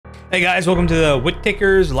Hey guys, welcome to the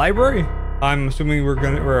Whitakers library. I'm assuming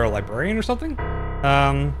we're a librarian or something.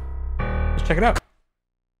 Let's check it out.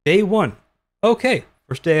 Day 1. Okay,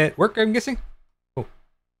 first day at work, I'm guessing.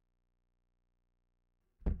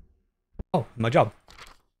 Oh, my job.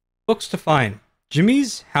 Books to find.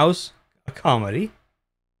 Jimmy's House, a comedy.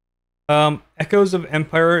 Echoes of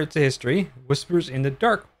Empire, it's a history. Whispers in the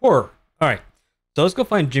Dark, horror. All right, so let's go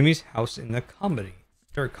find Jimmy's House in the comedy.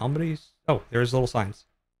 There are comedies. Oh, there's little signs.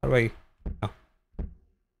 How do I? Oh.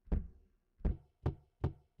 I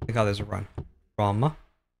think there's a run. Drama.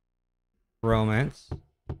 Romance.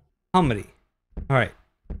 Comedy. Alright.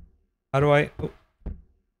 How do I? Oh.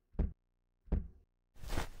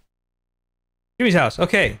 Jimmy's House.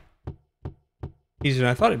 Okay. Easier than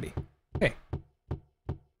I thought it'd be. Okay.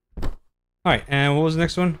 Alright, and what was the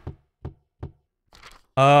next one?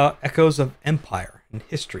 Echoes of Empire and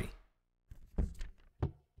History.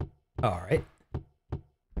 Alright.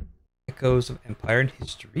 Echoes of Empire and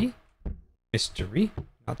History. Mystery.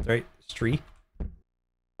 Not the right history.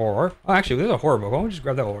 Horror. Oh, actually, there's a horror book. Why don't we just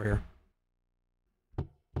grab that over here?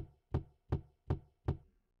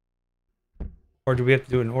 Or do we have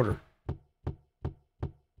to do it in order?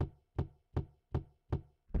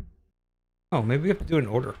 Oh, maybe we have to do it in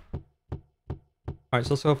order. Alright,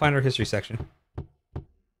 so let's go find our history section.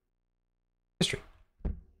 History.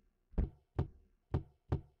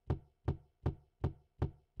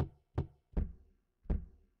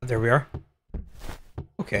 There we are.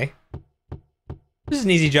 Okay. This is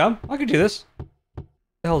an easy job. I could do this. What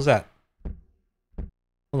the hell is that?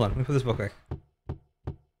 Hold on, let me put this book back.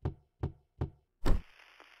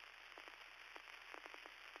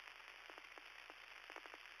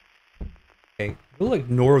 Okay, we'll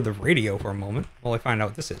ignore the radio for a moment while I find out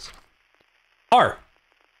what this is. R.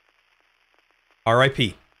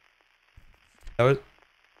 R.I.P. That was...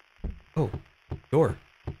 Oh, door.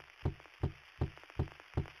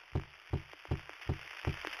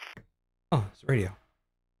 Oh, it's a radio.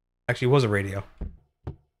 Actually, it was a radio.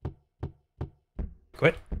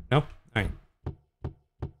 Quit? No? Alright.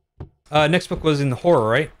 Next book was in the horror,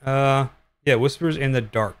 right? Yeah, Whispers in the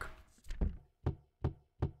Dark.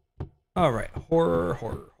 Alright, horror.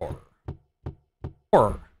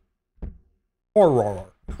 Horror.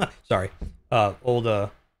 Sorry. Old,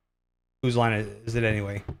 whose line is it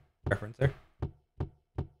anyway? Reference there.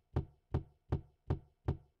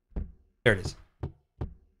 There it is.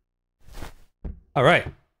 Alright.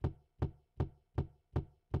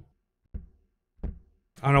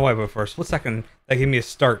 I don't know why, but for a split second, that gave me a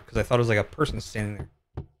start, because I thought it was like a person standing there.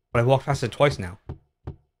 But I walked past it twice now.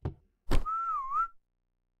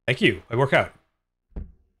 Thank you. I work out.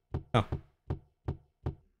 Oh.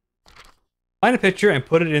 Find a picture and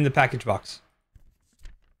put it in the package box.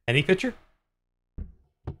 Any picture?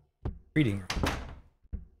 Reading room.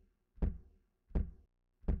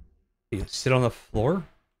 You sit on the floor?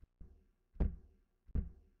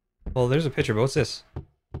 Well, there's a picture, but what's this?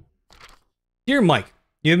 Dear Mike,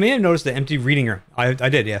 you may have noticed the empty reading room. I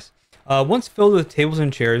did, yes. Once filled with tables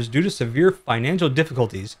and chairs, due to severe financial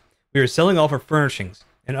difficulties, we are selling off our furnishings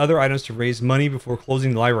and other items to raise money before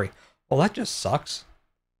closing the library. Well, that just sucks.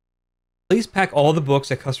 Please pack all the books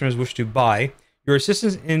that customers wish to buy. Your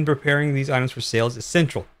assistance in preparing these items for sale is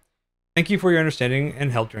essential. Thank you for your understanding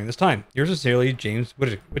and help during this time. Yours sincerely, James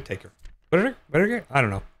Whitaker. Whitaker? I don't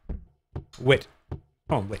know. Whit.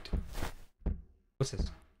 Oh, wait. What's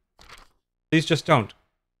this? Please just don't.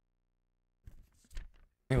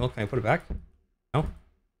 Okay, well, can I put it back? No?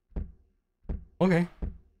 Okay.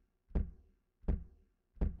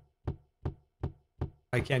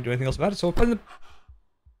 I can't do anything else about it, so I'll put it in the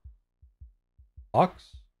box.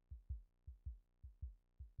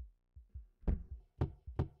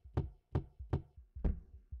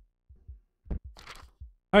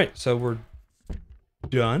 Alright, so we're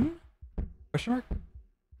done? Question mark?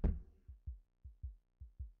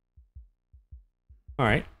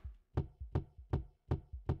 Alright.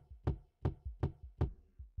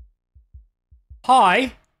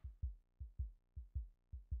 Hi!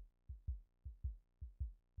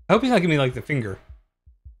 I hope he's not giving me, like, the finger.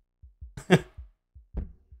 Are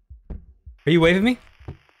you waving me?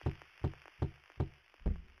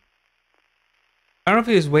 I don't know if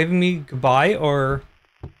he was waving me goodbye or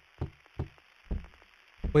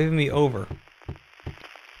waving me over.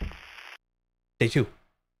 Day 2.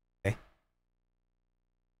 Okay.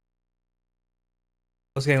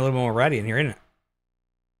 It's getting a little more ratty in here, isn't it?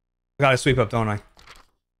 I gotta sweep up, don't I?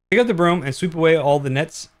 Pick up the broom and sweep away all the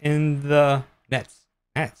nets in the... Nets.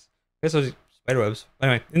 I guess those spiderwebs.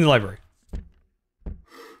 Anyway, in the library.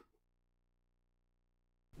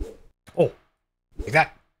 Oh, like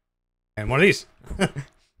that. And one of these. Alright,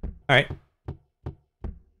 Alright.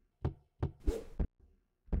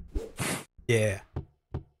 Yeah.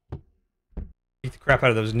 Beat the crap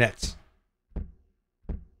out of those nets.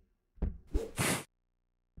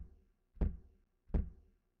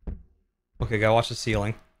 Okay, gotta watch the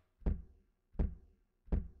ceiling.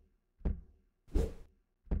 I'm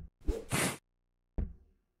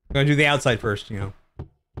gonna do the outside first, you know.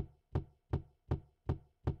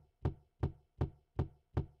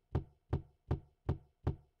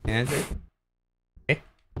 And okay.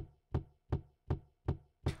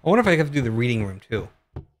 I wonder if I have to do the reading room too.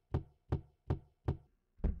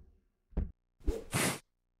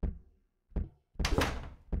 Oh,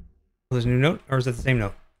 there's a new note, or is that the same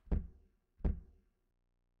note?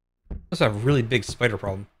 That's a really big spider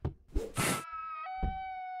problem.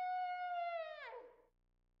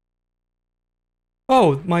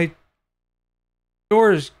 Oh, my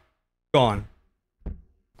door is gone.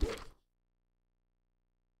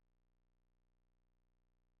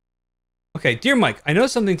 Okay, dear Mike, I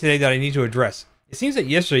noticed something today that I need to address. It seems that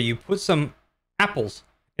yesterday you put some apples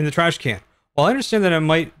in the trash can. While I understand that it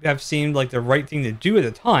might have seemed like the right thing to do at the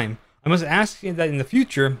time, I must ask you that in the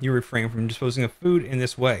future you refrain from disposing of food in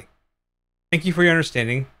this way. Thank you for your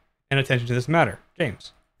understanding and attention to this matter.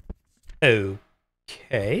 James.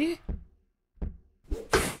 Okay.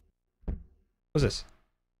 What's this?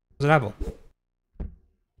 What's an apple?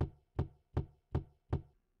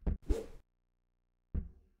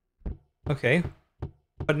 Okay.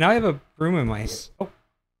 But now I have a broom in my... Oh,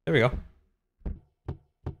 there we go.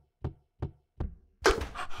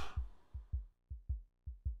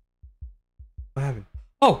 What happened?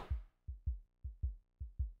 Oh!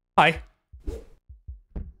 Hi.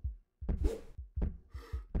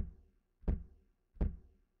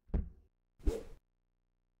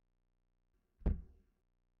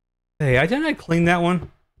 Hey, didn't I clean that one?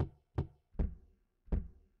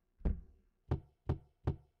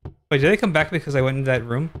 Wait, did I come back because I went into that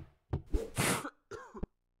room?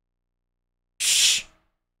 Shh!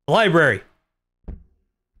 The library!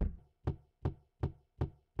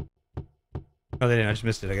 Oh, they didn't. I just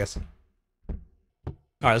missed it, I guess.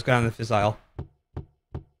 Alright, let's go down this aisle.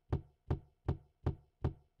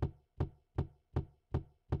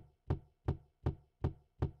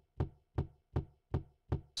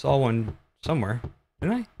 Saw one somewhere,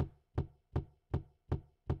 didn't I?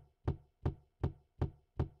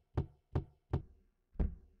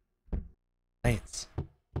 Science.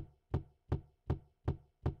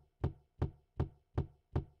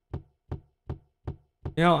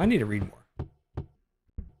 You know, I need to read more.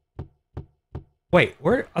 Wait,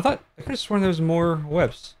 where? I thought I could have sworn there was more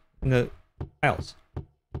webs in the aisles.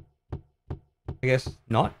 I guess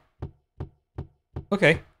not.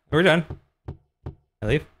 Okay, we're done. I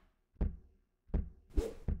leave.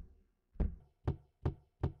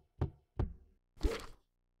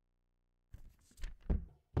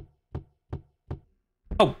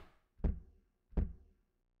 Oh.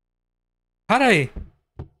 How'd I...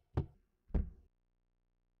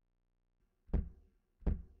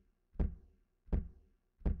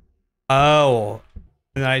 Oh.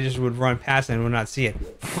 And I just would run past it and would not see it.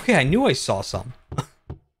 Okay, I knew I saw some.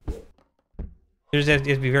 You just have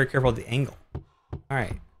to be very careful of the angle.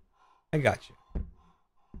 Alright. I got you.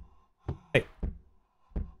 Hey.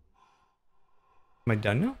 Am I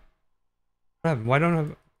done now? What happened? Why don't I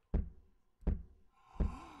have...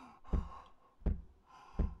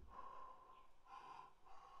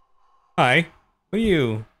 Hi. What are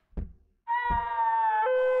you?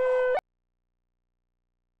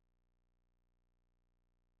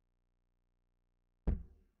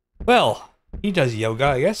 Well, he does yoga,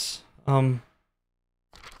 I guess. Pick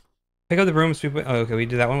up the broom, sweep it. Oh, okay, we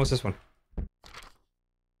did that one. What's this one?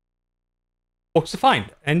 Books to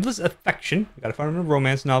find. Endless affection. We gotta find a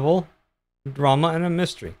romance novel, drama, and a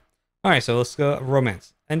mystery. Alright, so let's go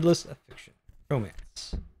romance. Endless affection.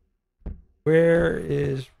 Romance. Where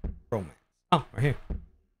is romance? Oh, right here.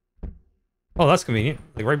 Oh, that's convenient.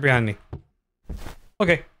 Like right behind me.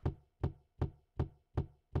 Okay.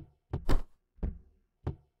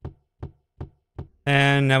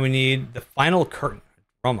 And now we need the final curtain.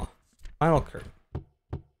 Drama. Final curtain.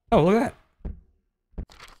 Oh, look at that.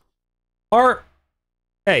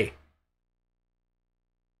 R-A.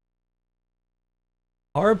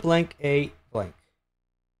 R blank A blank.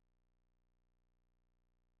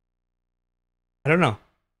 I don't know.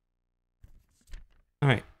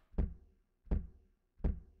 Alright.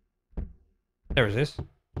 There it is.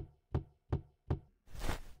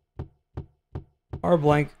 R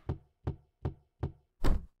blank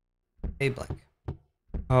A blank.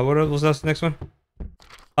 What was the next one?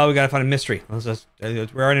 Oh, we gotta find a mystery.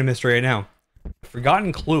 We're in a mystery right now.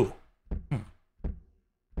 Forgotten clue.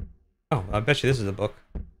 I bet you this is a book.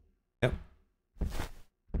 Yep.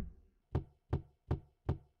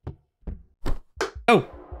 Oh!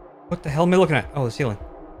 What the hell am I looking at? Oh, the ceiling.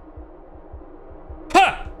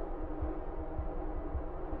 Ha!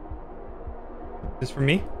 This for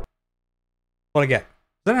me? What'd I get? Is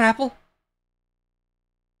that an apple?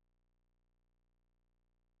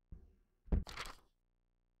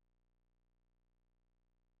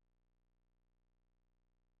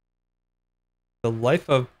 The Life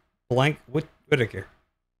of Blank Whitaker.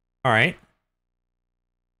 Alright.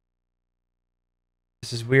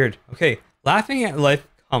 This is weird. Okay. Laughing at Life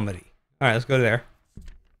Comedy. Alright, let's go there.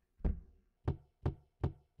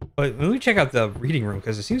 But let me check out the reading room,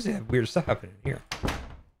 because it seems to have weird stuff happening here.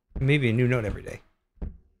 Maybe a new note every day.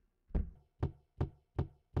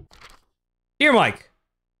 Dear Mike,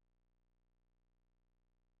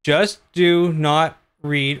 just do not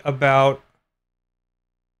read about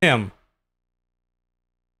him.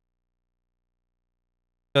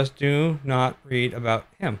 Just do not read about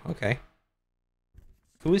him. Okay.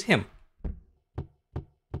 Who is him?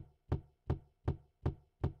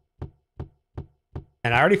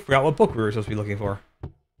 And I already forgot what book we were supposed to be looking for.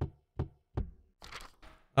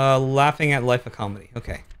 Laughing at Life of Comedy.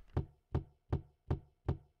 Okay.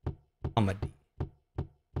 Comedy.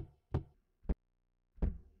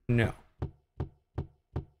 No.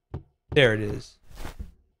 There it is.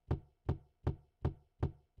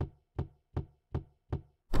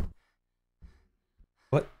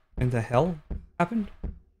 What in the hell happened?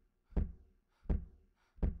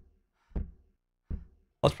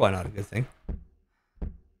 That's probably not a good thing.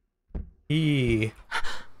 He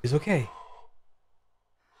is okay.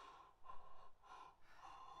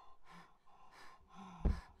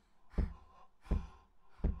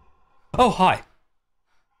 Oh, hi.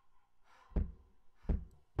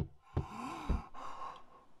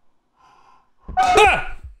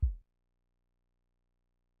 Ah!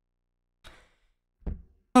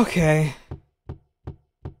 Okay.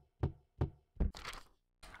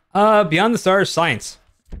 Beyond the Stars, science.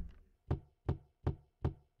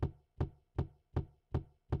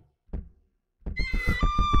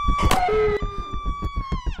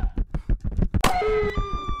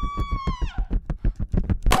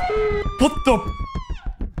 What the?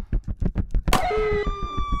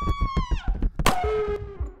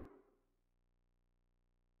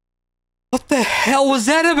 What the hell was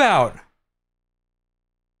that about?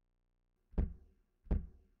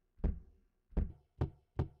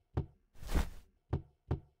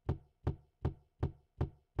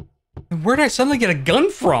 And where did I suddenly get a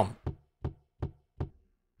gun from?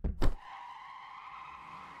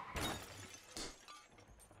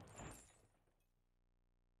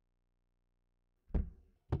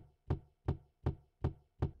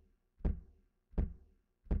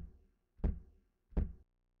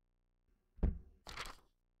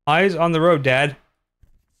 Eyes on the road, Dad.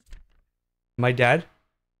 Am I Dad?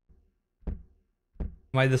 Am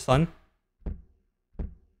I the son?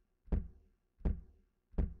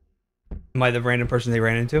 Am I the random person they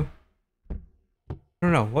ran into? I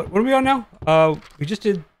don't know. What are we on now? We just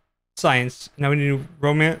did science. Now we need to do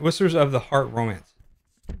romance. Whispers of the Heart romance.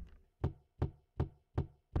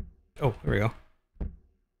 Oh, there we go.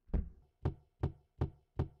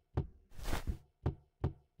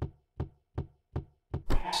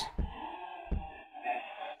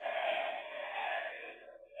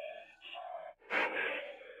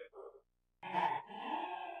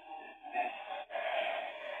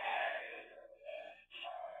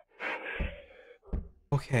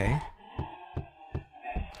 Okay.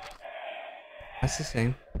 That's the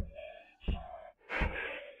same.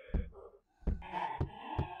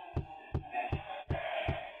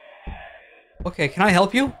 Okay, can I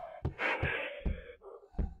help you?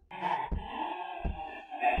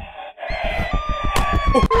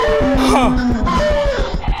 Oh.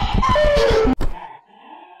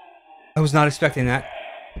 I was not expecting that.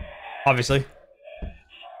 Obviously.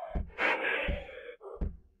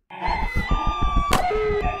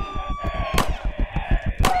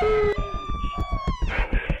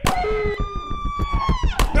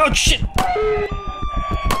 Oh shit!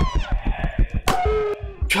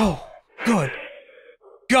 Oh, good.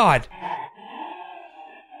 God.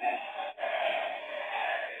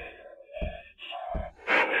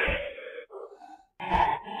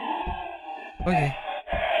 Okay.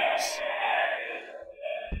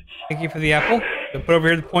 Thank you for the apple. So put over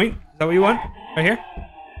here the point. Is that what you want? Right here?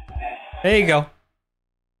 There you go.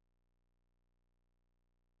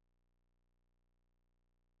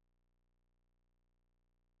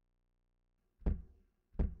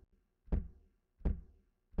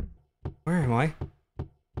 Where am I?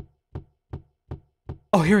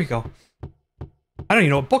 Oh, here we go. I don't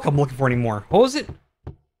even know what book I'm looking for anymore. What was it?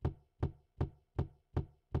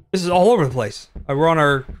 This is all over the place. We're on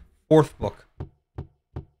our 4th book.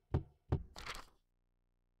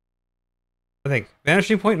 I think.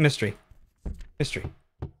 Vanishing Point Mystery. Mystery.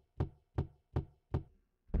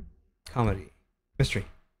 Comedy. Mystery.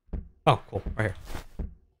 Oh, cool. Right here.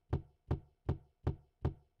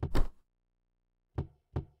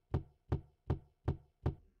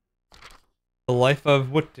 The Life of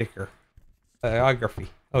Whitaker. Biography.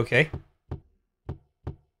 Okay.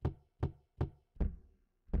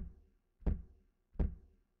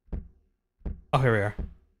 Oh, here we are.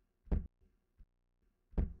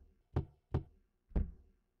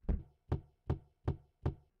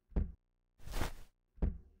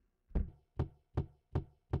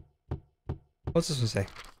 What's this one say?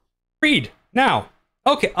 Read! Now!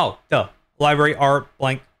 Okay, oh, duh. Library, art,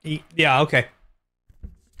 blank, E. Yeah, okay.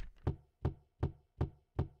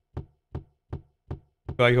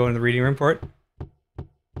 Do I go in the reading room for it?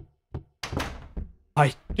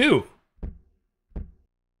 I do!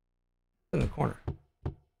 In the corner.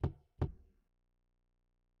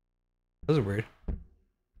 Those are weird.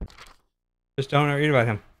 Just don't read about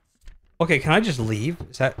him. Okay, can I just leave?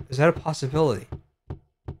 Is that a possibility?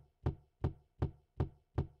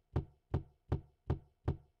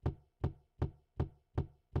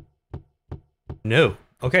 No.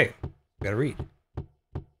 Okay. Gotta read.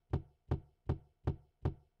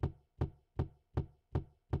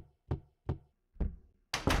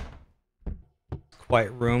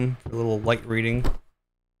 Quiet room for a little light reading.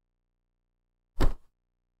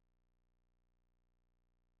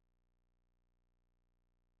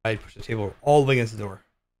 I push the table all the way against the door.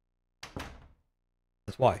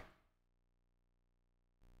 That's why.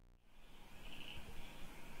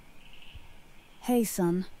 Hey,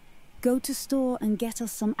 son. Go to store and get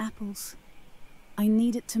us some apples. I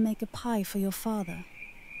need it to make a pie for your father.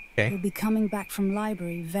 Okay. He'll be coming back from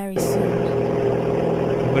library very soon.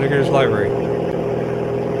 Whitaker's library.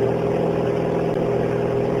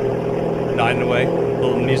 Nodding away. A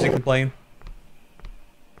little music playing.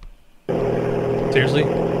 Seriously?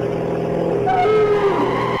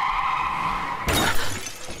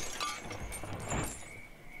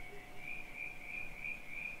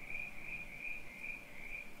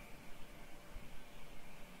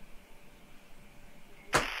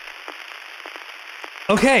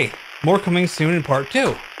 Okay, more coming soon in part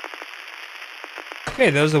 2. Okay,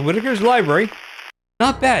 that was the Whitaker's library.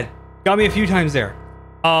 Not bad. Got me a few times there.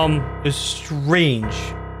 It's strange.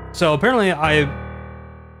 So apparently I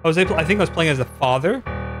think I was playing as the father,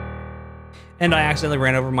 and I accidentally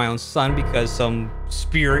ran over my own son because some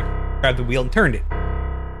spirit grabbed the wheel and turned it.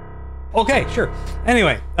 Okay, sure.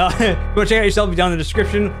 Anyway, if you want to check out yourself, down in the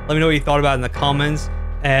description. Let me know what you thought about it in the comments,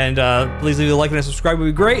 and please leave a like and a subscribe would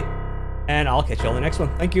be great. And I'll catch you on the next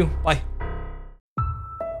one. Thank you. Bye.